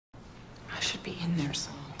should be in there,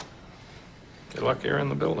 Saul. You're lucky you're in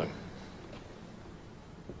the building.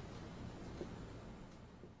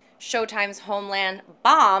 Showtime's Homeland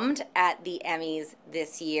bombed at the Emmys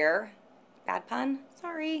this year. Bad pun?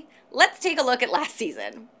 Sorry. Let's take a look at last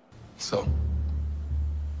season. So,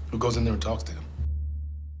 who goes in there and talks to him?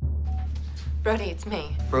 Brody, it's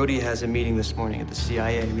me. Brody has a meeting this morning at the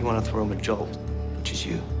CIA. We want to throw him a jolt, which is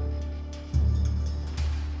you.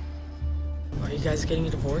 Are you guys getting a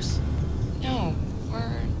divorce? No,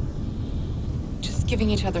 we're just giving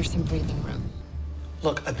each other some breathing room.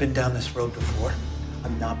 Look, I've been down this road before.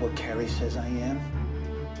 I'm not what Carrie says I am.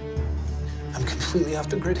 I'm completely off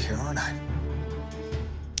the grid here, aren't I?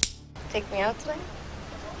 Take me out tonight?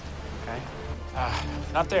 Okay.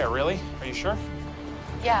 Not there, really? Are you sure?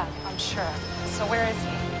 Yeah, I'm sure. So where is he?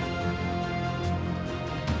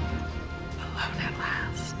 Alone at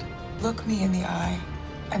last. Look me in the eye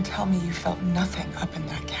and tell me you felt nothing up in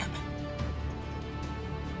that cabin.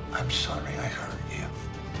 I'm sorry I hurt you.